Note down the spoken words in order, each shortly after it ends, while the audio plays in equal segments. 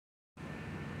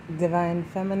Divine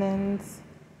Feminines,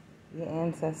 your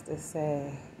ancestors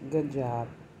say, good job.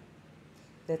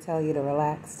 They tell you to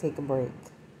relax, take a break.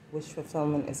 Wish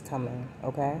fulfillment is coming,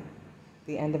 okay?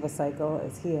 The end of a cycle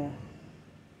is here.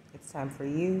 It's time for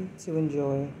you to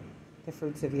enjoy the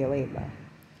fruits of your labor.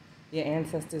 Your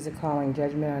ancestors are calling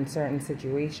judgment on certain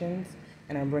situations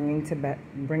and are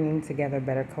bringing together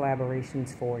better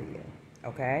collaborations for you,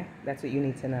 okay? That's what you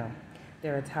need to know.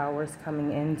 There are towers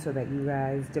coming in so that you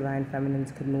guys, Divine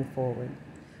Feminines, could move forward,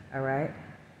 all right?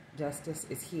 Justice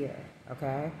is here,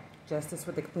 okay? Justice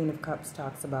with the Queen of Cups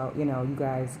talks about, you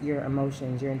guys, your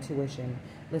emotions, your intuition.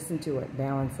 Listen to it,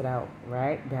 balance it out,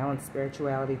 right? Balance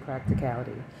spirituality,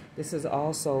 practicality. This is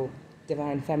also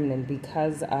Divine Feminine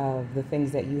because of the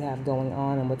things that you have going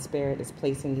on and what Spirit is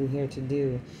placing you here to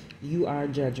do. You are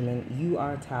judgment, you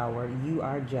are tower, you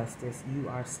are justice, you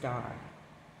are star.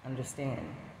 Understand?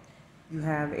 You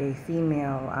have a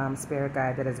female spirit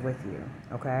guide that is with you,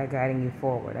 okay, guiding you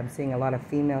forward. I'm seeing a lot of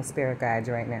female spirit guides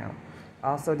right now.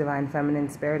 Also, Divine Feminine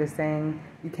Spirit is saying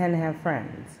you can have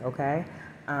friends, okay?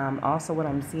 Also, what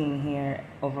I'm seeing here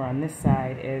over on this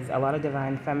side is a lot of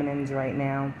Divine Feminines right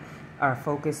now are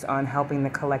focused on helping the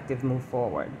collective move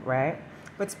forward, right?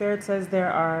 But Spirit says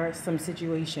there are some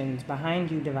situations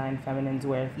behind you, Divine Feminines,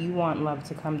 where if you want love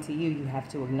to come to you, you have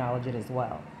to acknowledge it as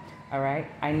well. All right?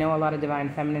 I know a lot of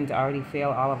Divine Feminines already feel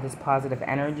all of this positive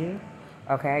energy.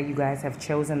 Okay? You guys have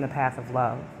chosen the path of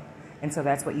love. And so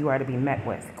that's what you are to be met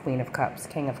with. Queen of Cups,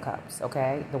 King of Cups.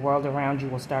 Okay? The world around you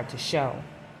will start to show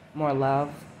more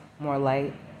love, more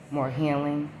light, more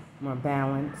healing, more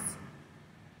balance,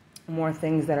 more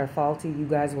things that are faulty. You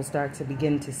guys will start to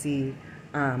begin to see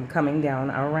coming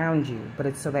down around you. But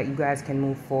it's so that you guys can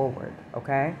move forward.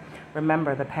 Okay?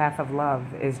 Remember, the path of love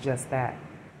is just that.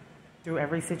 Through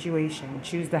every situation,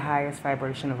 choose the highest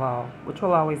vibration of all, which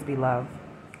will always be love.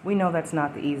 We know that's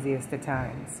not the easiest at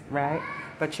times, right?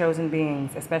 But chosen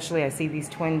beings, especially I see these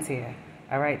twins here,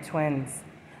 all right, twins,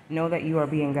 know that you are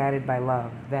being guided by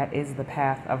love. That is the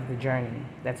path of the journey.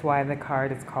 That's why the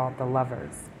card is called the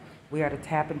Lovers. We are to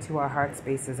tap into our heart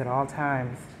spaces at all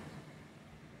times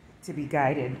to be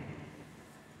guided.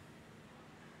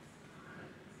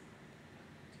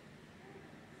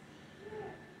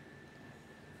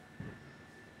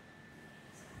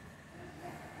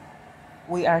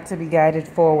 We are to be guided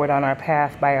forward on our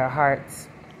path by our hearts,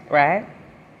 right?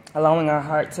 Allowing our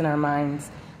hearts and our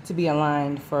minds to be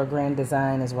aligned for a grand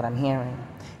design is what I'm hearing.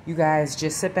 You guys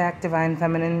just sit back, Divine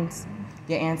Feminines.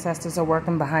 Your ancestors are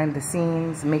working behind the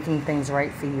scenes, making things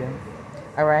right for you,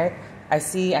 all right? I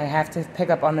have to pick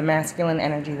up on the masculine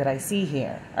energy that I see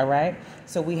here, all right?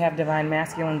 So we have Divine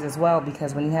Masculines as well,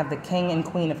 because when you have the King and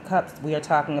Queen of Cups, we are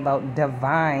talking about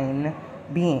divine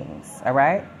beings, all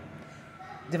right?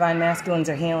 Divine Masculines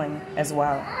are healing as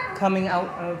well. Coming out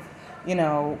of,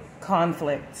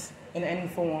 conflict in any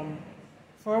form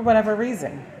for whatever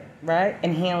reason, right?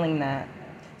 And healing that.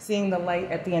 Seeing the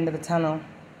light at the end of the tunnel.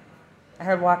 I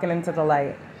heard walking into the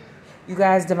light. You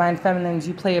guys, Divine Feminines,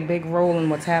 you play a big role in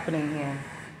what's happening here.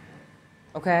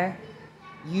 Okay?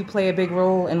 You play a big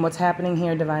role in what's happening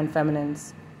here, Divine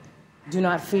Feminines. Do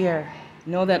not fear.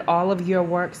 Know that all of your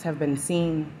works have been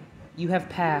seen. You have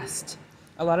passed.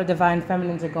 A lot of Divine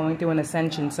Feminines are going through an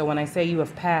ascension, so when I say you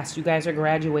have passed, you guys are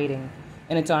graduating,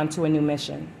 and it's on to a new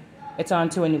mission. It's on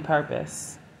to a new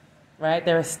purpose, right?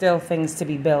 There are still things to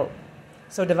be built.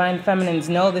 So Divine Feminines,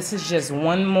 know this is just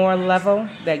one more level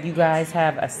that you guys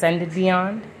have ascended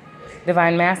beyond.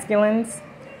 Divine Masculines,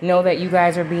 know that you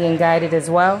guys are being guided as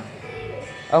well,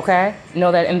 okay?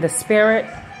 Know that in the spirit,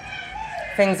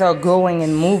 things are going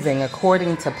and moving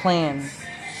according to plan.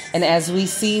 And as we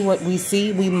see what we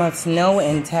see, we must know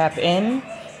and tap in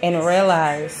and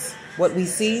realize what we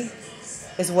see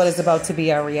is what is about to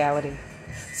be our reality.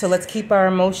 So let's keep our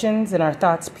emotions and our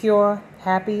thoughts pure,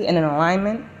 happy, and in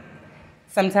alignment.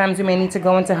 Sometimes we may need to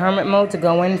go into hermit mode to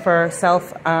go in for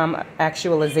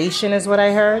self-actualization is what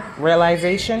I heard,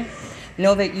 realization.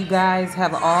 Know that you guys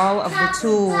have all of the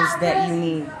tools that you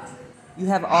need. You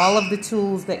have all of the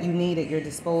tools that you need at your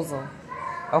disposal,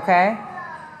 okay?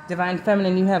 Divine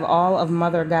Feminine, you have all of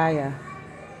Mother Gaia,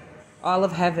 all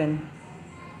of heaven,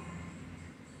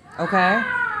 okay?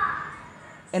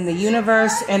 And the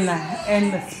universe and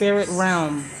the spirit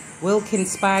realm will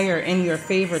conspire in your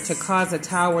favor to cause a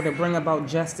tower to bring about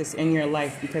justice in your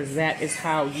life, because that is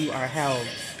how you are held.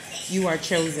 You are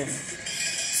chosen.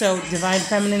 So Divine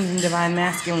Feminines and Divine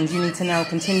Masculines, you need to know,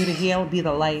 continue to heal, be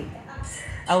the light.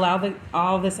 Allow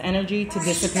all this energy to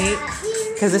dissipate,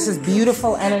 because this is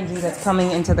beautiful energy that's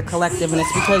coming into the collective, and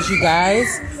it's because you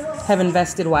guys have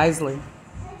invested wisely.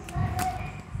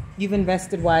 You've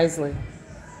invested wisely,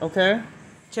 okay?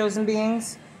 Chosen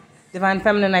beings, Divine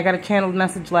Feminine, I got a channeled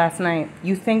message last night.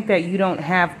 You think that you don't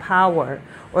have power,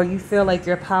 or you feel like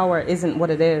your power isn't what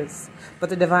it is. But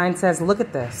the Divine says, look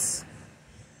at this.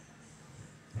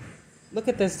 Look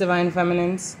at this, Divine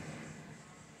Feminines.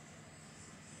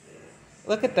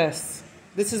 Look at this.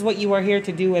 This is what you are here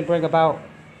to do and bring about.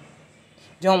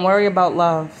 Don't worry about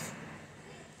love.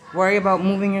 Worry about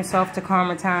moving yourself to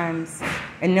calmer times.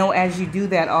 And know as you do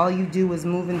that, all you do is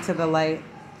move into the light.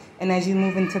 And as you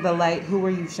move into the light, who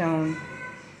are you shown?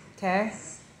 Okay?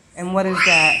 And what is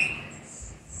that?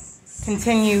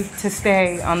 Continue to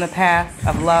stay on the path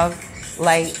of love,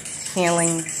 light,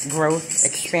 healing, growth,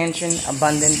 expansion,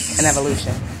 abundance, and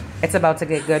evolution. It's about to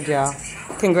get good, y'all.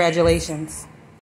 Congratulations.